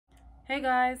Hey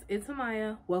guys, it's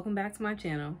Amaya. Welcome back to my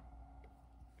channel.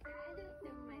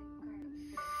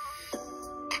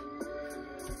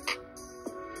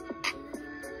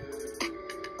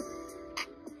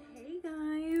 Hey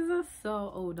guys.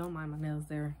 So, oh, don't mind my nails,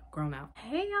 they're grown out.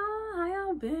 Hey y'all, how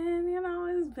y'all been? You know,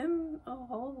 it's been a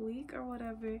whole week or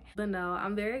whatever. But no,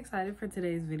 I'm very excited for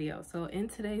today's video. So in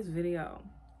today's video,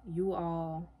 you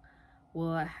all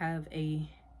will have a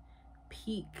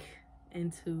peek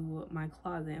into my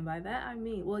closet, and by that I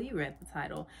mean, well, you read the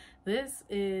title. This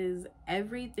is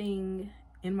everything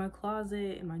in my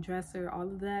closet, in my dresser, all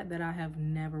of that I have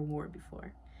never worn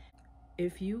before.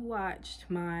 If you watched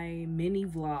my mini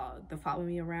vlog, the Follow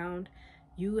Me Around,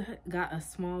 you got a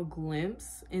small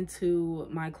glimpse into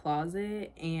my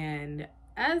closet, and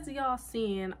as y'all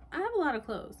seen, I have a lot of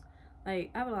clothes.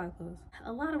 Like, I have a lot of clothes,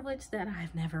 a lot of which that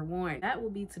I've never worn. That will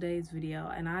be today's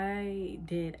video, and I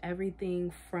did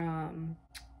everything from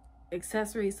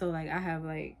accessories. So like I have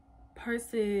like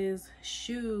purses,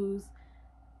 shoes,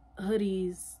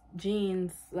 hoodies,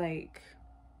 jeans, like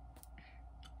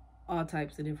all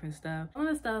types of different stuff. Some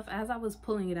of the stuff, as I was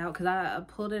pulling it out, because I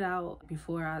pulled it out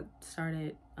before I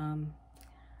started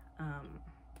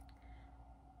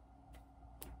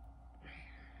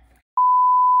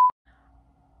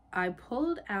I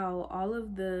pulled out all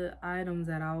of the items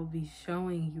that I'll be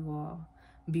showing you all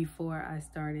before I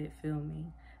started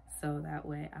filming, so that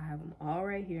way I have them all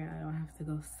right here and I don't have to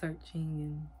go searching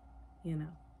and, you know,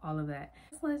 all of that.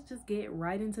 So let's just get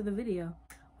right into the video.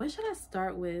 What should I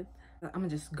start with? I'm gonna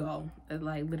just go.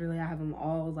 Like, literally I have them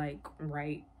all like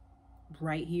right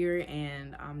here,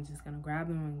 and I'm just gonna grab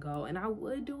them and go. And I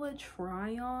would do a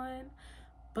try on,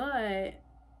 but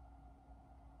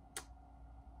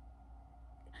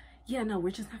yeah, no, we're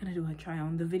just not gonna do a try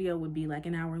on. The video would be like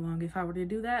an hour long if I were to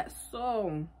do that.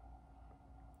 So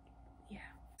yeah.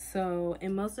 So,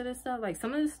 and most of this stuff, like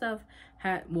some of this stuff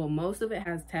most of it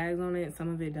has tags on it, some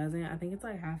of it doesn't. I think it's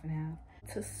like half and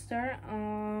half. To start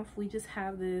off, we just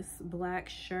have this black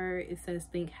shirt. It says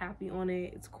Think Happy on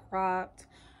it. It's cropped.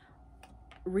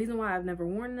 Reason why I've never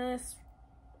worn this,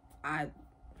 I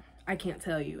can't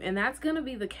tell you. And that's gonna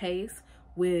be the case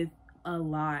with a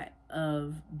lot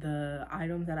of the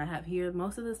items that I have here.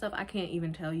 Most of the stuff I can't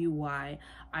even tell you why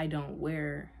I don't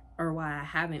wear, or why I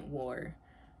haven't wore.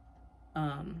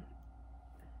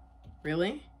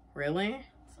 Really?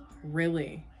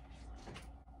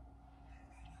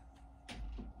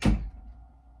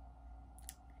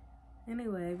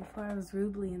 Anyway, before I was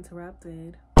rudely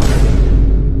interrupted,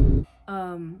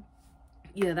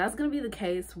 yeah, that's gonna be the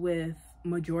case with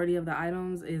majority of the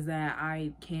items, is that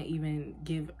I can't even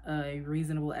give a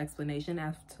reasonable explanation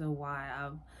as to why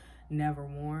I've never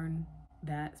worn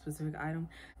that specific item.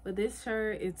 But this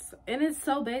shirt, it's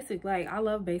so basic. Like, I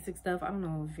love basic stuff. I don't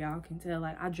know if y'all can tell,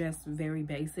 like I dress very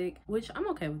basic, which I'm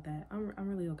okay with that. I'm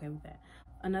really okay with that.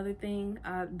 Another thing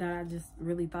that I just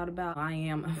really thought about, I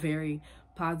am a very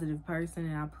positive person,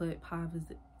 and I put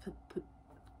positive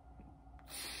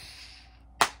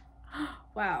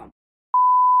wow,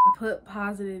 put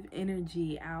positive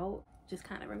energy out. Just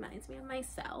kind of reminds me of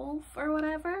myself or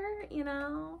whatever, you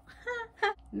know.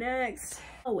 Next,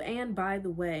 oh, and by the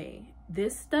way,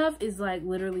 this stuff is like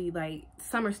literally like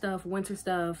summer stuff, winter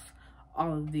stuff,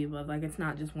 all of the above. Like, it's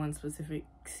not just one specific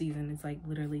season, it's like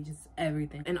literally just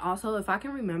everything. And also, if I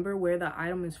can remember where the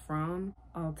item is from,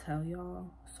 I'll tell y'all,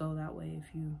 so that way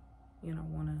if you know,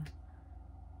 want to,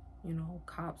 you know,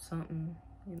 cop something,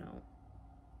 you know,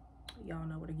 y'all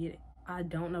know where to get it. I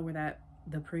don't know where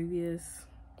the previous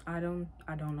item,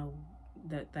 I don't know,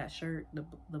 that shirt, the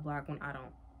black one, I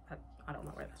don't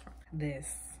know where that's from.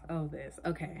 This,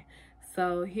 okay.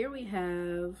 So here we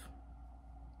have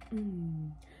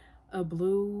a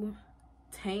blue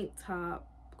tank top,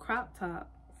 crop top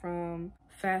from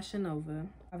Fashion Nova.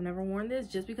 I've never worn this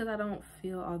just because I don't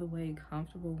feel all the way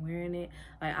comfortable wearing it.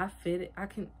 Like, I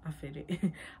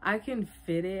can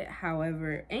fit it,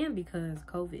 however, and because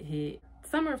COVID hit,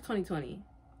 summer of 2020,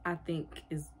 I think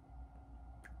is,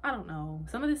 I don't know,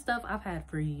 some of this stuff I've had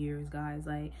for years, guys.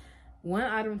 Like, one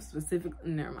item specific,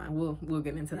 never mind, we'll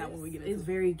get into that when we get into it. It's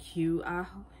very cute.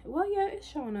 Well, yeah, it's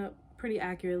showing up pretty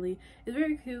accurately. It's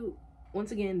very cute.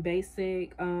 Once again,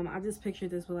 basic. I just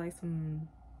pictured this with like some,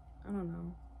 I don't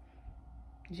know,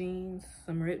 jeans,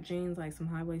 some ripped jeans, like some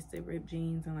high-waisted ripped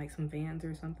jeans, and like some Vans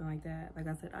or something like that. Like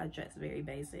I said, I dress very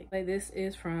basic. Like, this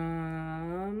is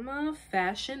from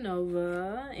Fashion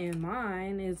Nova, and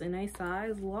mine is in a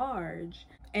size large.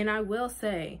 And I will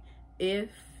say, if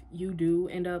you do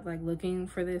end up like looking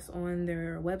for this on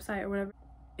their website or whatever,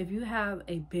 if you have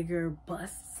a bigger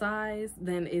bust size,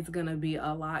 then it's gonna be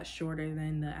a lot shorter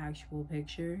than the actual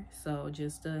picture. So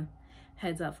just a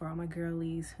heads up for all my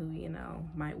girlies who, you know,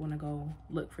 might want to go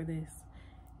look for this.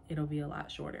 It'll be a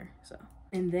lot shorter. So,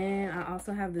 and then I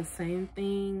also have the same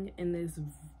thing in this,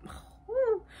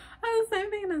 I have the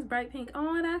same thing in this bright pink.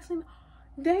 Oh, and actually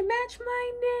they match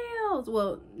my nails.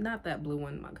 Well, not that blue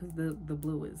one, because the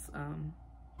blue is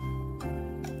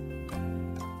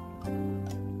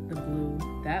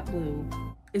that blue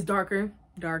is darker.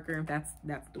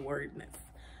 That's the word.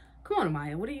 Come on,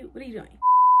 Amaya, what are you doing?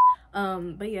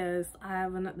 But yes, I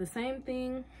have the same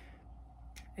thing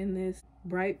in this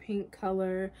bright pink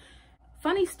color.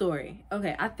 Funny story.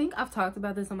 Okay, I think I've talked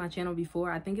about this on my channel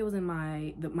before. I think it was in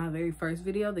my very first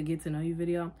video, the get to know you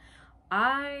video.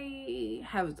 I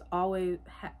have always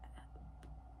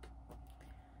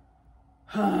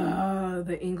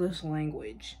the English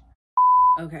language.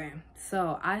 Okay,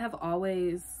 so I have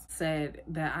always said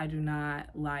that I do not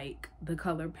like the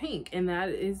color pink, and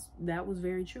that was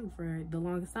very true for the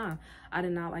longest time. I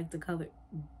did not like the color.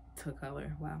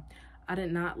 Wow. I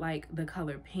did not like the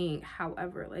color pink.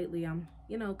 However, lately I'm,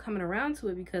 you know, coming around to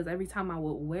it, because every time I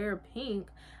would wear pink,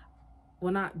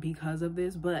 well, not because of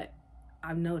this, but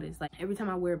I've noticed, like, every time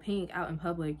I wear pink out in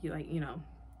public, you know,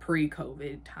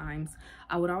 pre-COVID times,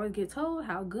 I would always get told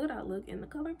how good I look in the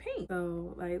color pink.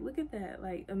 So, like, look at that.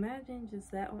 Like, imagine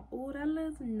just that one. Oh, that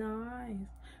looks nice.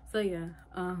 So yeah,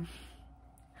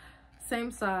 same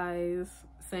size,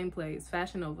 same place,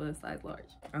 Fashion Nova, size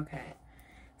large. Okay,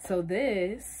 so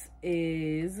this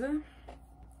is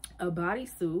a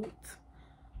bodysuit.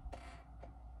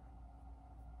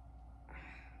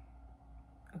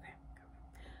 Okay,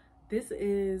 this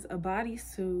is a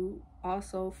bodysuit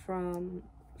also from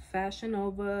Fashion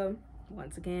Nova.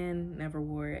 Once again, never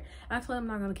wore it. Actually, I'm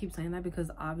not gonna keep saying that,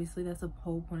 because obviously that's the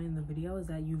whole point in the video, is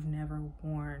that you've never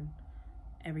worn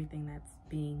everything that's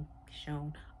being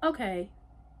shown. Okay.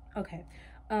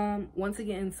 Once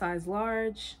again, size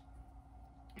large.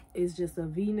 Is just a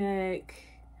v-neck,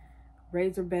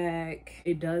 razor back.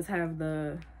 It does have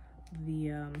the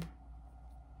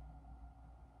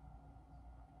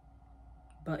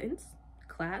buttons,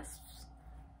 clasps.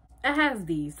 It has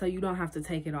these, so you don't have to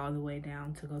take it all the way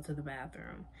down to go to the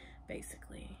bathroom,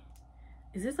 basically.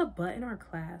 Is this a button or a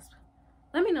clasp?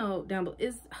 Let me know down below.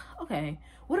 Okay,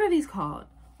 what are these called?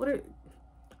 Are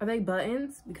they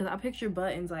buttons? Because I picture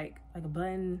buttons like a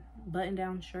button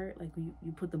down shirt, like you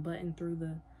put the button through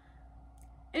the.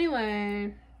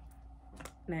 Anyway,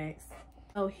 next.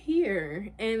 So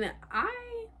here, and I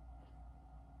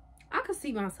could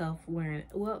see myself wearing it.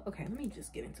 Well, okay, let me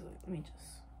just get into it.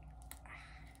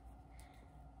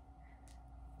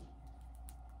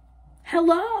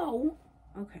 Hello.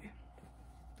 Okay,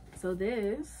 so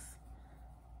this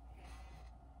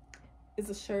is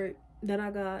a shirt that I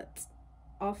got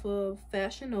off of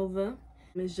Fashion Nova.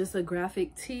 It's just a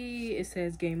graphic tee. It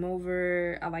says game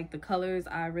over. I like the colors.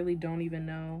 I really don't even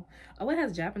know. Oh, it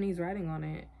has Japanese writing on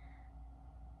it.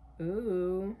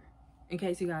 Ooh. In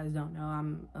case you guys don't know,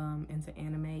 I'm into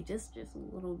anime just a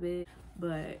little bit.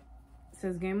 But it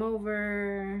says game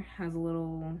over. Has a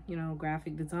little, you know,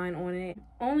 graphic design on it.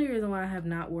 Only reason why I have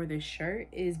not wore this shirt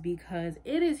is because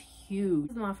it is huge.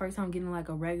 This is my first time getting like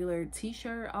a regular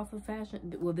t-shirt off of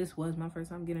Fashion. Well, this was my first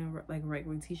time getting like a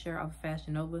regular t-shirt off of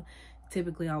Fashion Nova.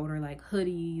 Typically I order like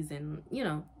hoodies and, you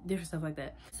know, different stuff like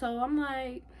that. So I'm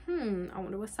like, I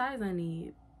wonder what size I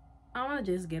need. I'm gonna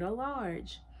just get a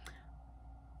large.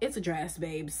 It's a dress,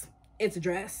 babes. It's a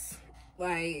dress.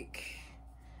 Like,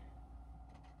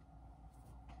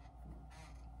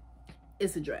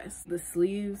 it's a dress. The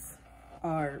sleeves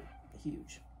are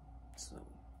huge. So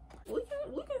we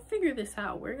can figure this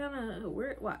out.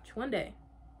 Watch, one day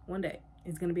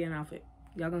it's gonna be an outfit.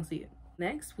 Y'all gonna see it.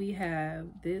 Next, we have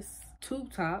this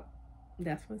tube top.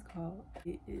 That's what it's called.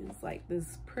 It is like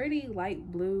this pretty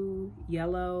light blue,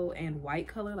 yellow, and white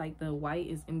color. Like the white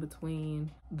is in between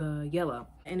the yellow.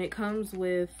 And it comes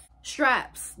with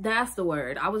straps. That's the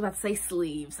word. I was about to say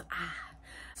sleeves.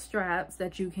 Straps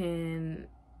that you can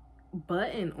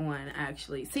button on,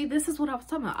 actually. See, this is what I was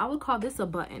talking about. I would call this a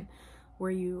button,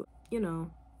 where you know,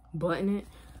 button it.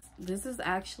 This is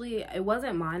actually, it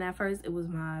wasn't mine at first, it was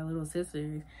my little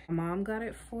sister's. My mom got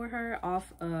it for her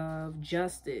off of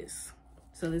Justice.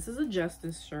 So this is a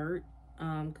Justice shirt,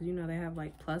 because you know they have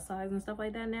like plus size and stuff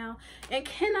like that now. And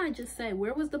can I just say,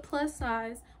 where was the plus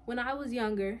size when I was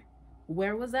younger?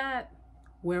 Where was that?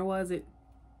 Where was it?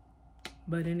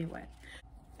 But anyway,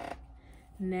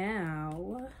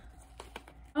 now,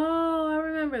 oh, I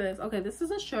remember this. Okay, this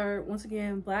is a shirt, once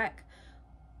again, black.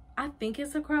 I think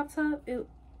it's a crop top.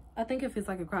 I think if it's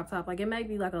like a crop top, like it might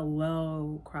be like a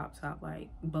low crop top, like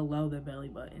below the belly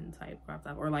button type crop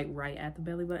top, or like right at the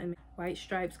belly button. White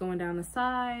stripes going down the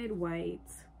side, white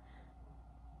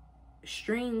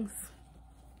strings,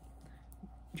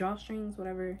 drawstrings,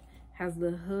 whatever. Has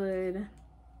the hood,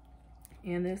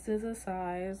 and this is a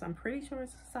size, I'm pretty sure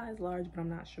it's a size large, but I'm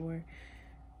not sure.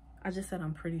 I just said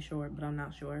I'm pretty sure, but I'm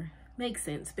not sure. Makes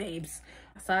sense, babes.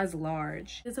 A size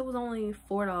large. It was only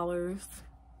 $4.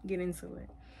 Get into it.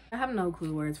 I have no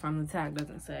clue where it's from. The tag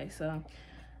doesn't say. So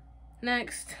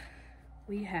next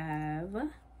we have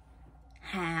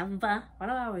why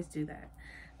do I always do that?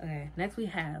 Okay, next we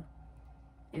have,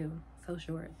 ew, so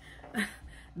short.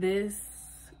 This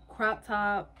crop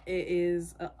top. It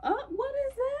is what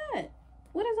is that?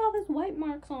 What is all this white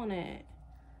marks on it?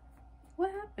 What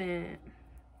happened?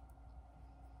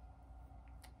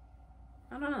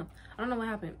 I don't know what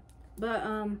happened. But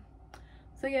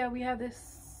so yeah, we have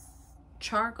this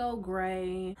charcoal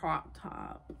gray crop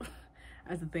top,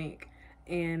 I think,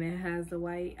 and it has the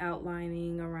white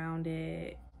outlining around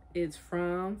it. It's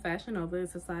from Fashion Nova.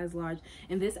 It's a size large,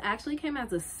 and this actually came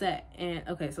as a set. And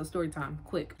okay, so story time,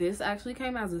 quick. This actually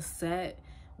came as a set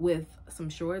with some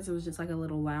shorts. It was just like a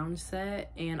little lounge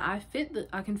set, and I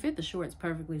can fit the shorts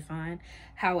perfectly fine.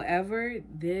 However,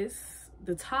 the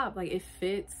top, like, it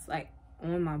fits like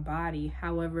on my body.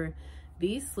 However,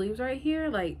 these sleeves right here,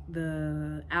 like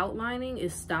the outlining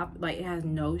is stopped, like it has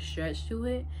no stretch to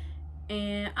it,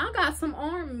 and I got some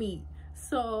arm meat,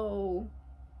 so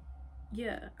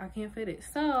yeah, I can't fit it.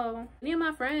 So any of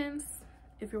my friends,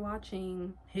 if you're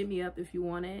watching, hit me up if you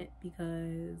want it,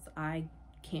 because I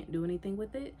can't do anything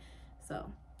with it.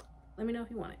 So let me know if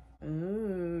you want it.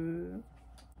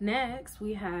 Next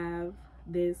we have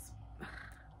this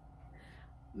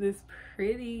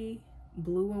pretty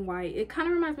blue and white. It kind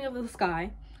of reminds me of the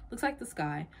sky. Looks like the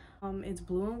sky. It's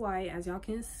blue and white, as y'all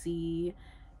can see.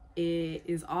 It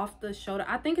is off the shoulder.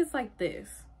 I think it's like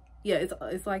this. Yeah,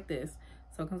 it's like this.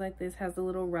 So it comes like this, has the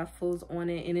little ruffles on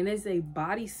it, and it is a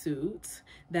bodysuit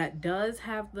that does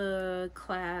have the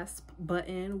clasp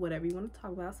button, whatever you want to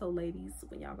talk about. So ladies,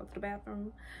 when y'all go to the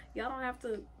bathroom, y'all don't have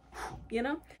to, you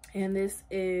know. And this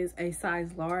is a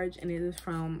size large, and it is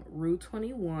from Rue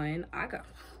 21.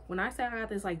 When I say I got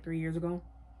this like 3 years ago,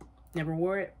 never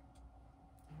wore it.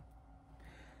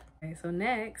 Okay, so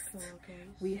next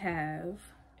we have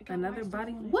another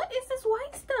body. What is this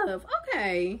white stuff?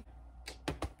 Okay.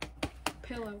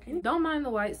 Pillow. Don't mind the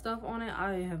white stuff on it.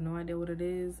 I have no idea what it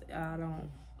is.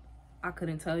 I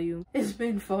couldn't tell you. It's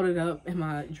been folded up in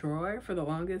my drawer for the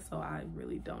longest, so I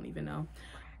really don't even know.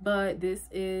 But this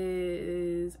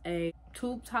is a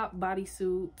tube top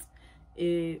bodysuit.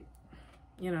 It,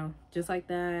 you know, just like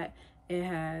that. It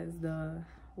has the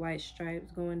white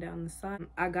stripes going down the side.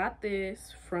 I got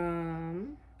this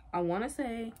from, I want to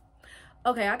say,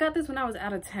 okay, I got this when I was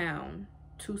out of town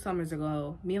 2 summers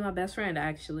ago. Me and my best friend,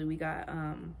 actually, we got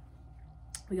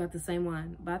the same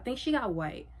one, but I think she got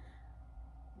white.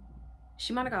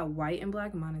 She might have got white and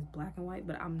black, and mine is black and white,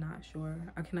 but I'm not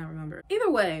sure. I cannot remember. Either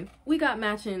way, we got a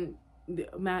matching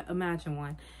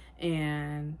one,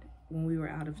 and when we were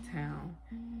out of town.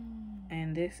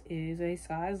 And this is a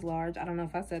size large. I don't know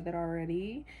if I said that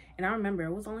already. And I remember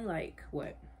it was only like,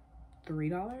 what,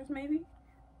 $3 maybe?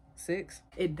 $6.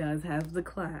 It does have the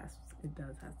clasps. It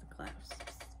does have the clasps.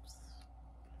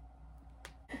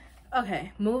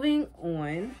 Okay, moving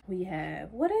on. We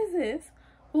have, what is this?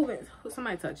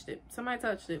 Somebody touched it. Somebody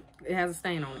touched it. It has a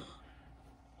stain on it.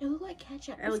 It looks like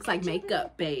ketchup. It looks like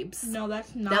makeup, babes. No,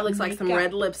 that's not. That looks like some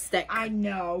red lipstick. I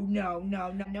know.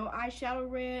 No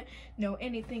eyeshadow red. No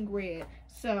anything red.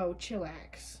 So,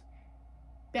 chillax.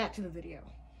 Back to the video.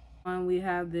 And we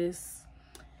have this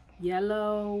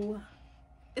yellow.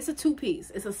 It's a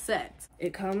 2-piece. It's a set.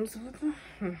 It comes with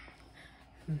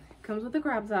the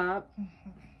crop top.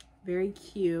 Very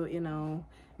cute, you know.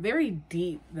 Very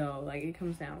deep though. Like, it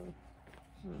comes down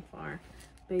far.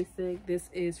 Basic. This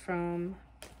is from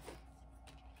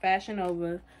Fashion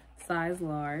Nova, size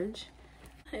large.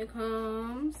 It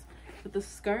comes with the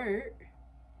skirt,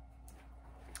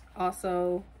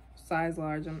 also size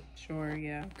large, I'm sure,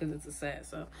 yeah, because it's a set.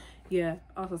 So yeah,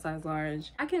 also size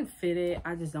large. I can fit it,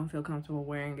 I just don't feel comfortable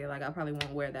wearing it. Like, I probably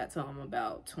won't wear that till I'm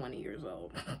about 20 years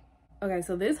old. Okay,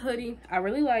 so this hoodie, I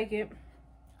really like it.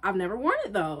 I've never worn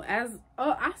it though. I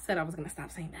said I was gonna stop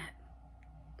saying that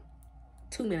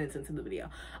 2 minutes into the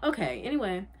video. Okay,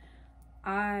 anyway,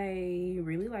 I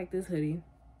really like this hoodie.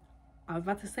 I was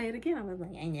about to say it again. I was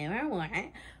like, I never wore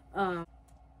it.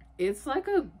 It's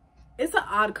an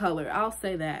odd color. I'll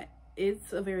say that.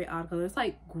 It's a very odd color. It's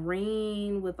like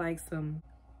green with like some,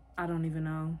 I don't even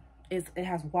know. It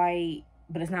has white,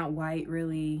 but it's not white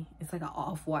really. It's like an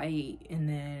off-white, and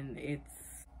then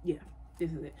yeah,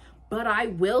 this is it. But I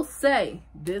will say,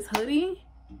 this hoodie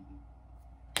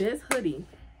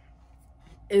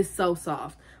It's so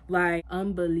soft, like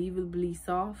unbelievably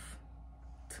soft.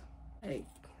 Like,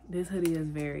 this hoodie is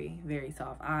very, very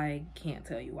soft. I can't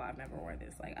tell you why I've never worn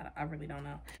this. Like, I really don't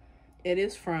know. It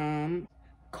is from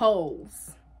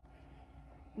Kohl's.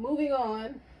 Moving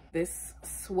on, this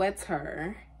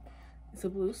sweater. It's a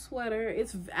blue sweater.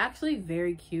 It's actually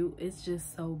very cute. It's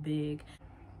just so big.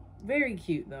 Very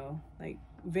cute though. Like,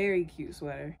 very cute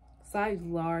sweater. Size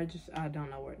large. I don't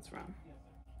know where it's from.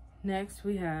 Next,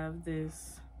 we have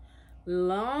this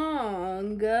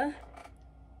long,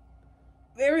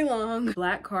 very long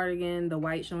black cardigan. The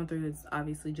white showing through is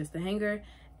obviously just a hanger,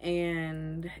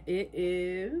 and it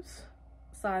is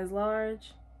size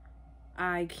large.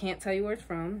 I can't tell you where it's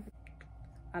from.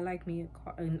 I like me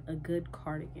a good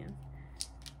cardigan.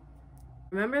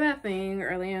 Remember that thing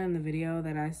earlier in the video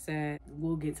that I said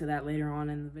we'll get to that later on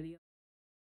in the video?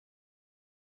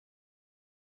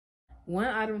 One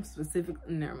item specific,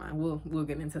 never mind, we'll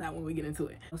get into that when we get into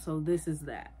it. So this is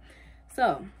that.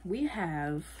 So we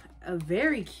have a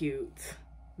very cute,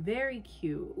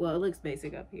 well, it looks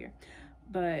basic up here,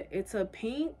 but it's a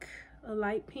pink, a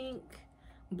light pink,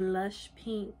 blush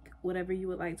pink, whatever you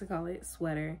would like to call it,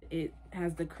 sweater. It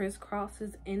has the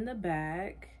crisscrosses in the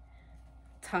back,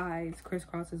 ties,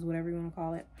 crisscrosses, whatever you want to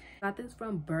call it. Got this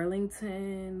from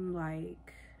Burlington.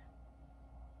 Like,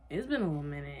 it's been a little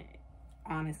minute,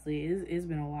 honestly. It's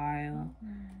been a while.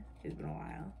 It's been a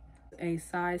while. A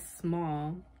size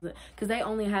small, because they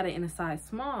only had it in a size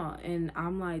small, and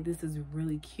I'm like, this is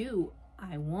really cute.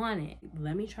 I want it.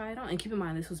 Let me try it on. And keep in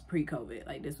mind, this was pre-COVID.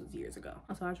 Like, this was years ago.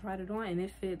 So I tried it on, and it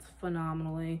fits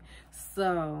phenomenally.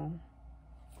 So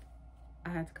I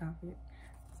had to copy it.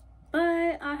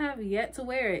 But I have yet to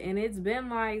wear it, and it's been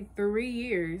like 3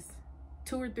 years,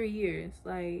 2 or 3 years.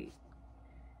 Like,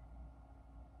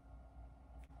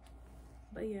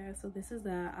 but yeah, so this is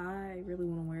that. I really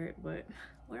want to wear it, but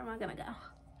where am I gonna go?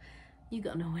 You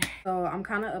go nowhere. So I'm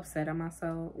kind of upset at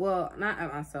myself. Well, not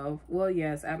at myself. Well,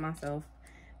 yes, at myself,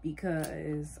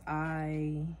 because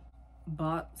I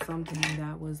bought something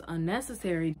that was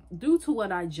unnecessary due to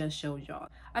what I just showed y'all.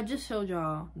 I just showed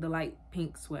y'all the light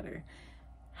pink sweater.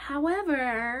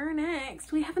 However,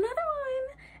 next we have another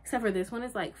one. Except for this one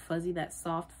is like fuzzy, that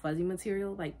soft fuzzy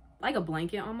material, like a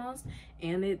blanket almost,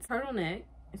 and it's turtleneck.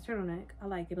 It's turtleneck. I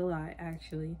like it a lot,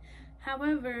 actually.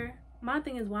 However, my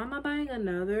thing is, why am I buying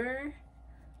another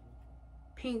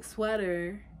pink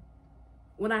sweater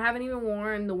when I haven't even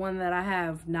worn the one that I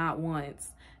have not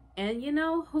once? And you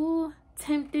know who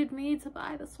tempted me to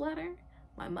buy the sweater?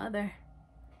 My mother.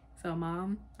 So,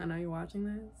 Mom, I know you're watching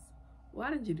this.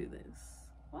 Why did you do this?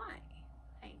 Why?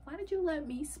 Hey, why did you let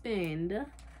me spend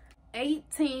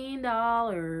 $18?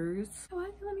 Why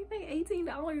did you let me pay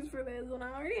 $18 for this when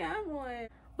I already have one?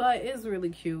 But it's really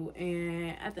cute,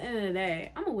 and at the end of the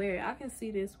day, I'm gonna wear it. I can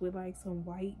see this with like some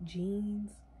white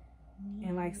jeans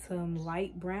and like some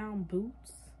light brown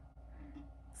boots.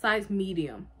 Size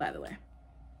medium, by the way.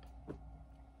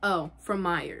 Oh, from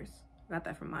Myers. Got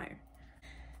that from Myers.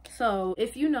 So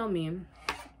if you know me,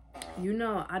 you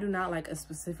know I do not like a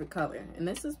specific color, and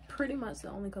this is pretty much the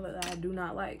only color that I do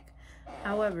not like.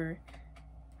 However,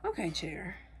 okay,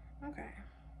 chair, okay.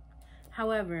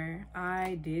 However,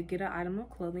 I did get an item of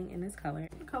clothing in this color.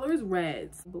 The color is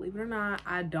red. Believe it or not,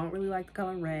 I don't really like the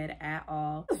color red at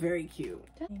all. It's very cute.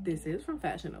 This is from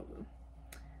Fashion Nova.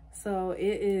 So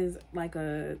it is like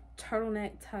a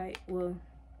turtleneck type, well,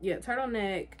 yeah,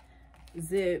 turtleneck,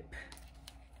 zip,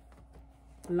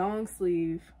 long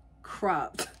sleeve,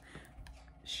 cropped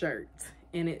shirt.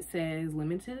 And it says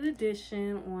limited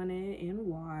edition on it in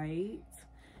white.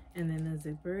 And then the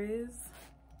zipper is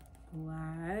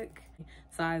black,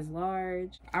 size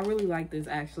large. I really like this,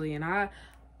 actually, and I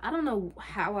don't know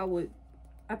how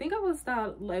I think I would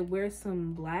style, like, wear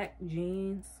some black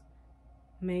jeans,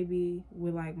 maybe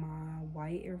with like my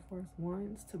white Air Force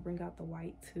Ones to bring out the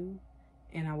white too,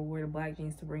 and I would wear the black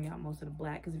jeans to bring out most of the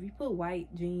black, because if you put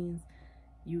white jeans,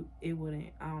 I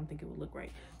don't think it would look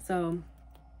right. So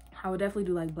I would definitely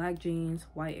do like black jeans,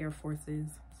 white Air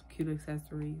Forces, some cute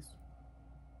accessories.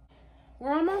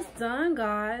 We're almost done,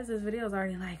 guys. This video is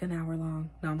already like an hour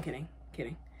long. No, I'm kidding.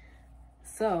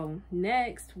 So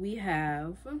next we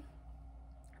have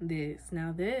this.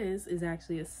 Now this is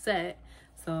actually a set.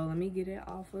 So let me get it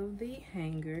off of the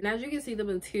hanger. And as you can see, the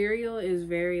material is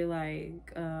very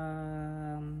like,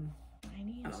 I don't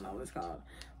know what it's called.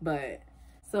 But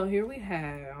so here we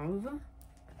have,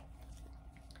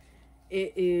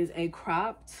 it is a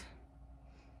cropped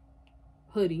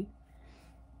hoodie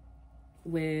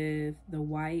with the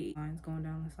white lines going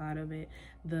down the side of it.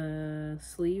 The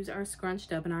sleeves are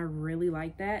scrunched up, and I really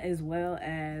like that, as well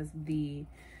as the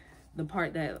the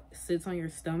part that sits on your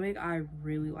stomach, I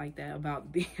really like that about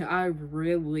I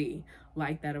really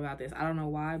like that about this. I don't know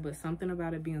why, but something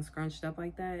about it being scrunched up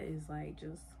like that is like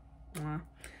just mwah.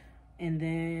 And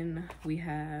then we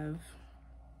have,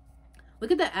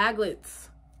 look at the aglets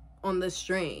on the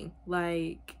string.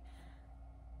 Like,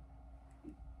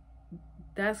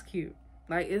 that's cute.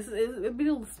 Like, it'd be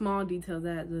the small details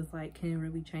that just like can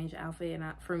really change the outfit.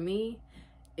 And for me,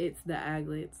 it's the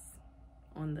aglets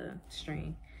on the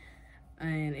string.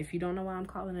 And if you don't know why I'm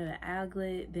calling it an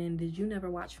aglet, then did you never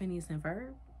watch Phineas and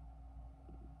Ferb?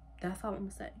 That's all I'm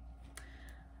gonna say.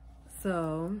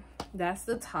 So that's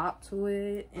the top to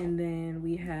it. And then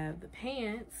we have the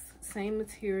pants, same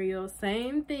material,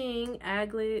 same thing,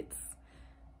 aglets,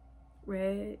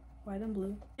 red, white and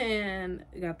blue. And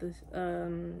we got this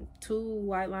 2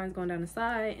 white lines going down the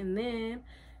side, and then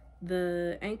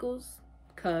the ankles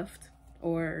cuffed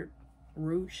or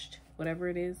ruched, whatever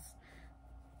it is,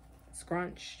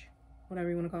 scrunched, whatever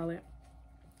you want to call it.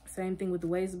 Same thing with the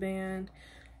waistband.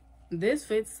 This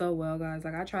fits so well, guys.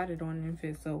 Like, I tried it on and it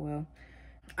fits so well.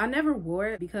 I never wore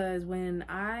it because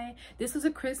this was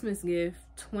a Christmas gift,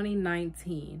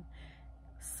 2019.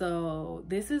 So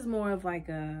this is more of like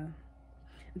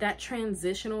that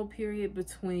transitional period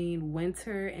between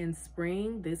winter and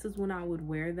spring. This is when I would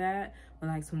wear that with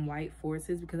like some white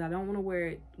forces, because I don't want to wear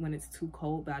it when it's too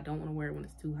cold, but I don't want to wear it when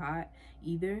it's too hot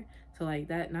either. So like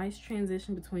that nice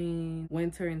transition between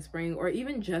winter and spring, or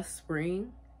even just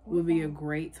spring, would be a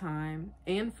great time.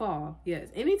 And fall, yes,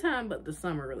 anytime but the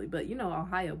summer really. But you know,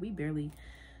 Ohio,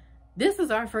 this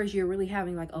is our first year really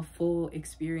having like a full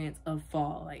experience of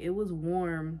fall. Like, it was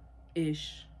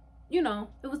warm-ish, you know,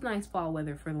 it was nice fall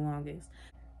weather for the longest.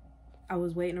 I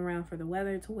was waiting around for the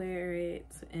weather to wear it,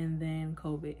 and then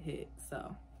COVID hit,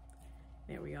 so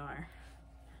there we are.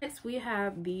 Next we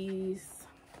have these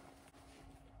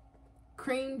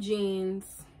cream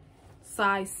jeans,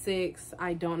 size 6.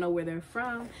 I don't know where they're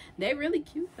from. They're really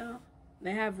cute though.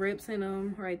 They have rips in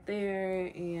them right there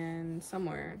and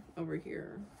somewhere over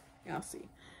here, y'all see.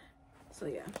 So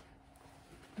yeah,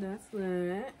 that's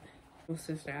that. My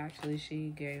sister, actually,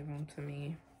 she gave them to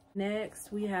me.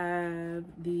 Next we have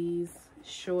these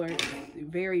shorts,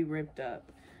 very ripped up,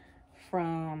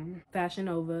 from Fashion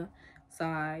Nova,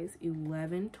 size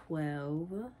 11-12.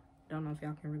 Don't know if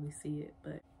y'all can really see it,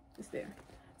 but it's there.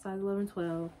 Size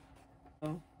 11-12.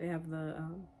 They have the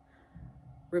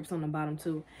rips on the bottom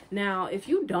too. Now, if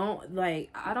you don't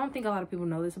like, I don't think a lot of people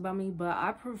know this about me, but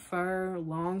I prefer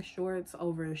long shorts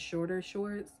over shorter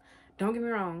shorts. Don't get me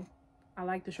wrong, I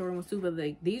like the shorter ones too, but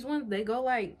like these ones, they go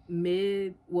like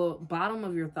bottom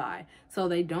of your thigh, so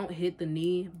they don't hit the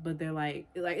knee, but they're like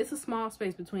it's a small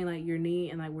space between like your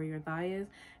knee and like where your thigh is,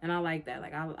 and I like that.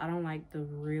 Like, I don't like the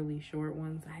really short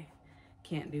ones. I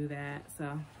can't do that.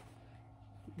 So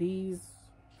these,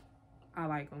 I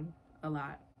like them a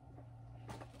lot.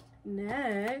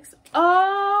 Next,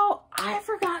 oh, I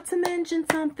forgot to mention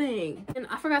something, and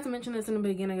I forgot to mention this in the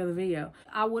beginning of the video.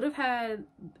 I would have had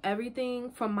everything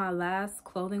from my last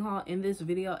clothing haul in this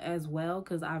video as well,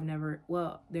 because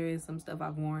there is some stuff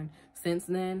I've worn since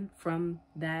then from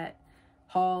that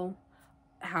haul.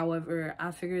 However, I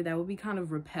figured that would be kind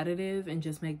of repetitive and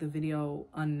just make the video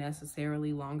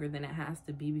unnecessarily longer than it has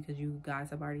to be, because you guys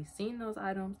have already seen those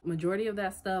items. Majority of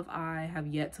that stuff I have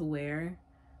yet to wear.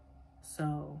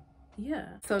 So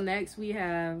yeah. So next we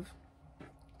have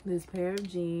this pair of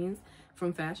jeans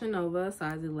from Fashion Nova,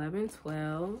 size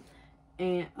 11-12.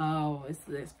 And oh, it's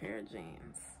this pair of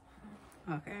jeans.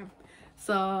 Okay.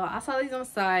 So I saw these on the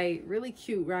site. Really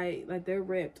cute, right? Like, they're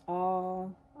ripped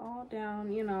all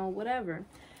down, you know, whatever.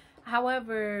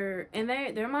 However, and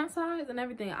they're my size and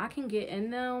everything. I can get in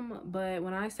them, but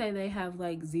when I say they have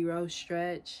like 0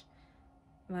 stretch,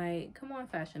 like, come on,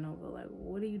 Fashion Nova, like,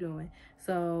 what are you doing?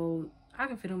 So I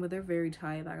can fit them, but they're very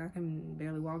tight. Like, I can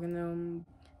barely walk in them.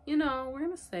 You know, we're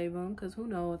gonna save them, because who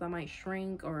knows, I might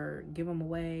shrink or give them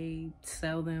away,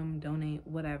 sell them, donate,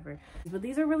 whatever. But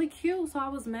these are really cute, so I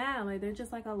was mad. Like, they're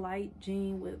just like a light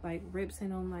jean with like rips in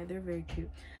them. Like, they're very cute.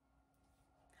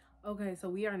 Okay, so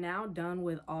we are now done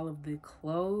with all of the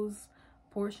clothes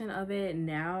portion of it.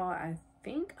 Now I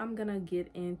think I'm gonna get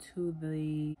into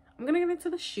the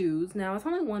shoes. Now, it's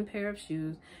only one pair of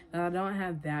shoes, and I don't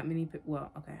have that many.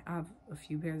 Well, okay, I have a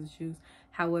few pairs of shoes.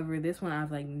 However, this one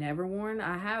I've like never worn.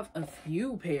 I have a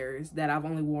few pairs that I've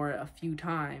only worn a few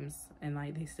times, and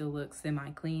like they still look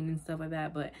semi-clean and stuff like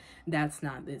that, but that's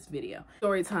not this video.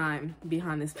 Story time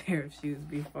behind this pair of shoes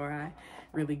before I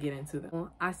really get into them.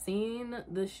 I seen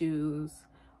the shoes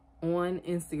on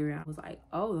Instagram. I was like,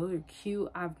 oh, those are cute.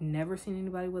 I've never seen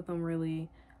anybody with them really.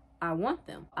 I want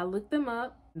them. I look them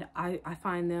up, I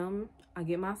find them, I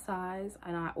get my size,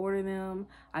 and I order them.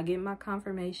 I get my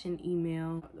confirmation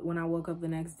email. When I woke up the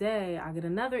next day, I get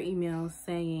another email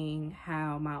saying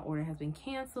how my order has been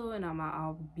canceled and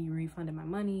I'll be refunded my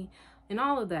money and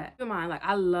all of that. Keep in mind, like,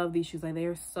 I love these shoes. Like, they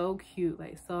are so cute,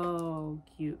 like so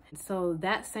cute. So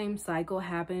that same cycle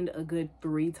happened a good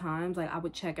 3 times. Like, I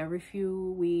would check every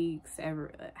few weeks,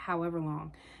 however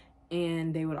long,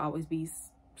 and they would always be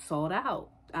sold out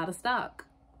of stock.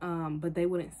 But they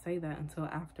wouldn't say that until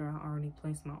after I already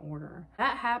placed my order.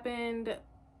 That happened,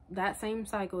 that same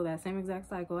exact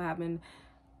cycle happened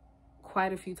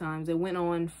quite a few times. It went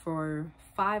on for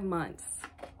 5 months.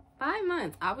 5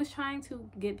 months. I was trying to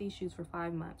get these shoes for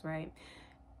 5 months, right?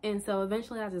 And so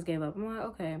eventually I just gave up. I'm like,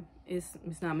 okay,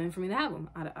 it's not meant for me to have them.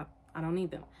 I don't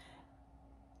need them.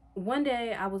 One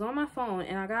day I was on my phone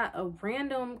and I got a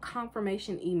random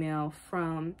confirmation email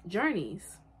from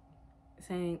Journeys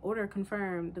saying order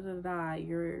confirmed,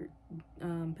 your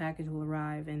package will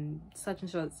arrive in such and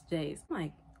such days. I'm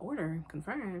like, order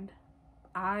confirmed?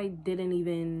 I didn't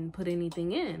even put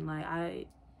anything in. Like, I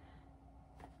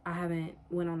haven't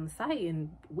went on the site in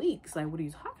weeks. Like, what are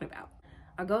you talking about?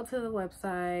 I go to the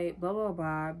website, blah blah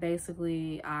blah.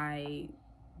 Basically,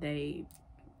 they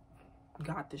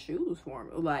got the shoes for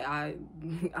me. Like, I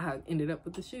ended up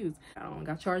with the shoes. I only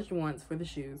got charged once for the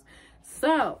shoes.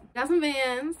 So got some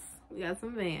Vans. We got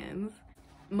some Vans.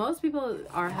 Most people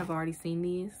have already seen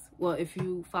these. Well, if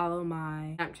you follow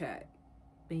my Snapchat,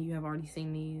 then you have already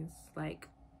seen these like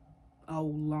a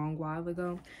long while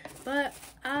ago. But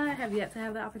I have yet to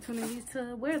have the opportunity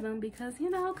to wear them because, you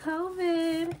know,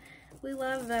 COVID. We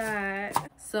love that.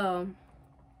 So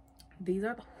these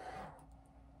are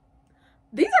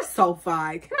so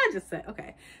fine. Can I just say?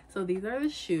 Okay, so these are the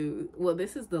shoes. Well,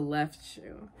 this is the left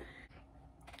shoe.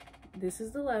 This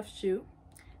is the left shoe.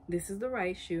 This is the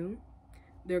right shoe.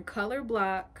 They're color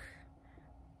block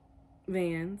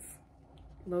Vans,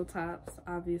 low tops,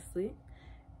 obviously.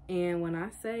 And when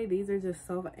I say these are just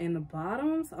so, and the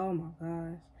bottoms, oh my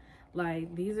gosh,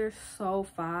 like, these are so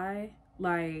fire.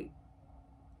 Like,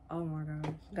 oh my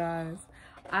gosh, guys,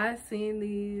 I seen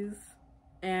these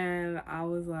and I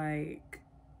was like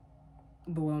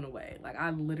blown away. Like, I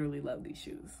literally love these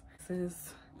shoes. This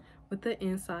is what the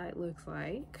inside looks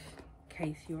like, in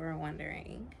case you were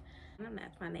wondering. I'm gonna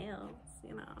match my nails,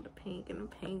 you know, the pink and the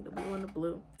pink, the blue and the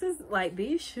blue. This is like,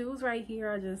 these shoes right here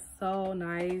are just so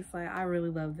nice. Like, I really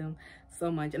love them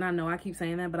so much. And I know I keep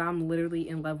saying that, but I'm literally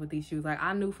in love with these shoes. Like,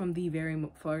 I knew from the very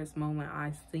first moment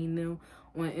I seen them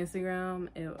on Instagram,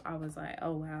 I was like,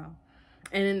 oh wow.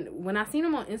 And when I seen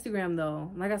them on Instagram though,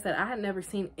 like I said, I had never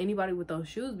seen anybody with those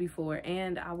shoes before.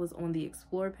 And I was on the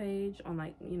Explore page on,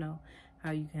 like, you know, how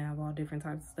you can have all different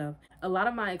types of stuff. A lot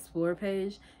of my Explore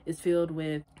page is filled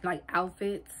with like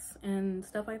outfits and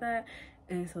stuff like that.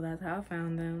 And so that's how I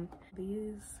found them.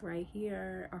 These right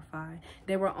here are fine.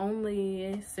 They were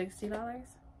only $60,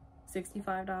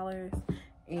 $65.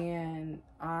 And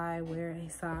I wear a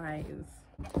size,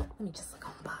 let me just look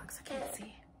on the box, I can't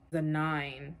see. The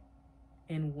 9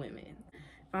 in women.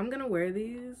 If I'm gonna wear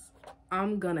these,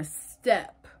 I'm gonna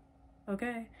step,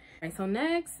 okay? Alright, so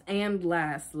next and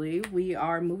lastly, we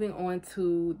are moving on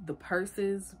to the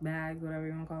purses, bags, whatever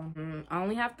you want to call them. I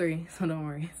only have 3, so don't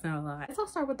worry, it's not a lot. Guess I'll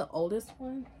start with the oldest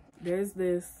one. There's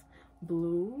this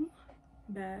blue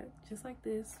bag, just like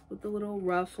this, with the little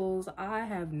ruffles. I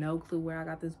have no clue where I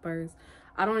got this purse.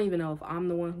 I don't even know if I'm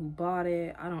the one who bought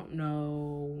it. I don't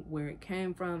know where it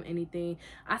came from, anything.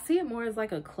 I see it more as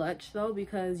like a clutch though,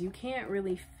 because you can't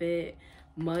really fit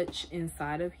much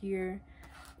inside of here.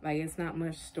 Like, it's not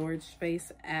much storage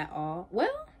space at all.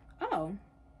 Well, oh,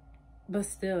 but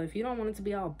still, if you don't want it to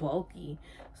be all bulky,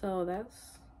 so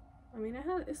that's, I mean,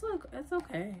 it's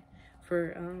okay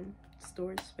for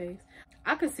storage space.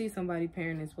 I could see somebody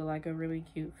pairing this with like a really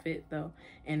cute fit though,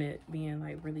 and it being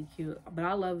like really cute. But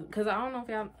I love it because I don't know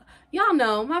if y'all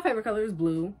know my favorite color is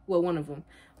blue. Well, one of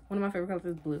my favorite colors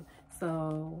is blue.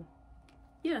 So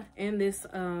yeah, and this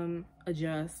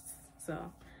adjusts.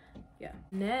 So yeah.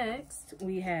 Next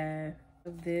we have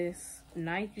this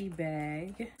Nike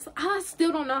bag. So I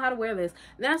still don't know how to wear this.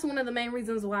 That's one of the main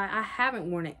reasons why I haven't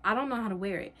worn it. I don't know how to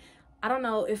wear it. I don't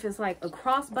know if it's like a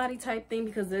crossbody type thing,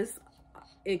 because this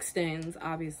extends,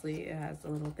 obviously it has a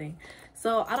little thing.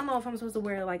 So I don't know if I'm supposed to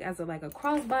wear it like as a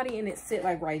crossbody and it sit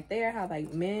like right there, how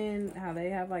like men, how they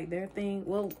have like their thing.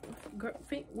 Well,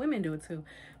 women do it too,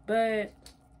 but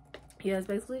yeah, it's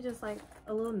basically just like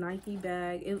a little Nike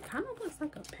bag. It kind of looks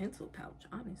like a pencil pouch,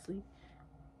 honestly.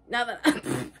 Now that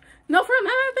no, for now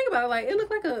I think about it, like it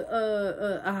looked like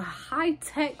a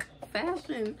high-tech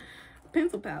fashion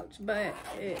pencil pouch, but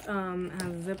it has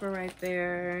a zipper right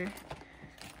there,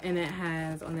 and it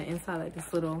has on the inside like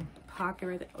this little pocket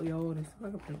right there. Oh, yo, this is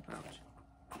like a pencil pouch.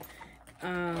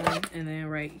 And then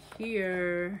right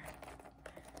here,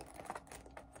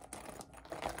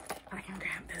 I can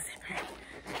grab the zipper.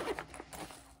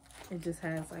 It just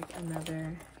has like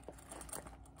another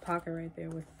pocket right there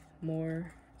with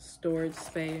more storage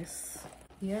space.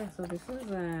 Yeah, so this is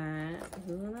that. This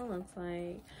is what it looks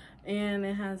like. And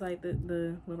it has like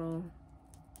the little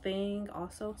thing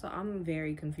also. So I'm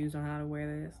very confused on how to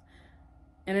wear this.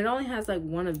 And it only has like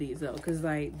one of these though, because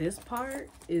like this part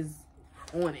is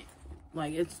on it.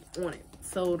 Like it's on it,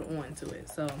 sewed onto it.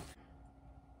 So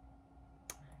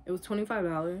it was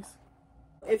 $25.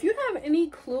 If you have any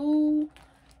clue,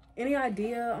 any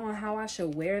idea on how I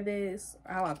should wear this,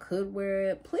 how I could wear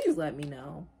it, please let me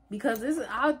know. Because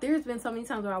there's been so many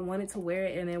times where I wanted to wear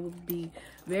it and it would be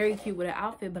very cute with an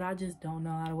outfit, but I just don't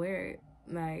know how to wear it.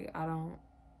 Like, I don't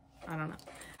know.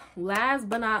 Last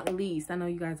but not least, I know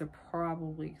you guys are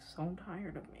probably so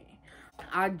tired of me.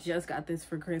 I just got this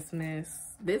for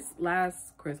Christmas. This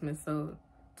last Christmas, so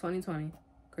 2020,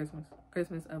 Christmas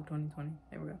of 2020.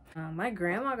 There we go. My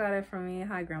grandma got it for me.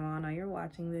 Hi, Grandma. I know you're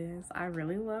watching this. I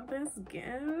really love this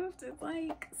gift. It's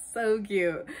like so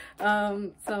cute.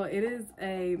 So it is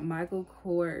a Michael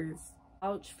Kors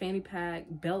pouch, fanny pack,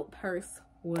 belt purse,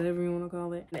 whatever you want to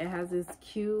call it. It has this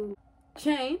cute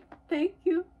chain. Thank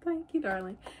you,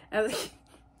 darling. It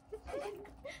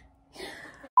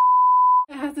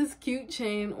has this cute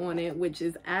chain on it, which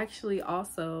is actually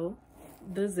also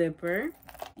the zipper.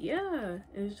 Yeah,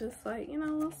 it's just like, you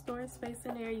know, a little storage space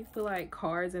in there. You feel like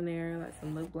cards in there, like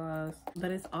some lip gloss,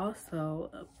 but it's also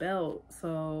a belt.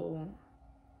 So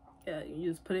yeah, you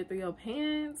just put it through your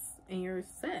pants and you're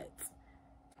set.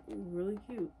 Really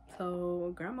cute.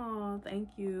 So Grandma, thank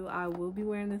you. I will be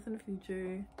wearing this in the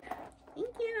future.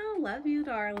 Thank you. Love you,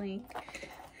 darling.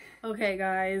 Okay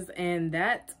guys, and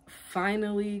that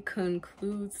finally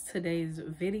concludes today's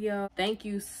video. Thank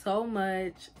you so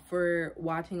much for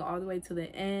watching all the way to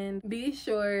the end. Be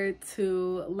sure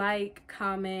to like,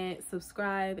 comment,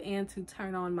 subscribe, and to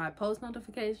turn on my post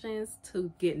notifications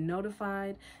to get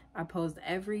notified. I post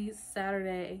every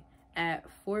Saturday at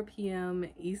 4 p.m.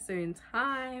 Eastern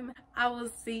time. I will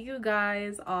see you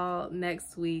guys all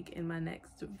next week in my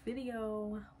next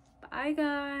video. Bye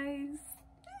guys.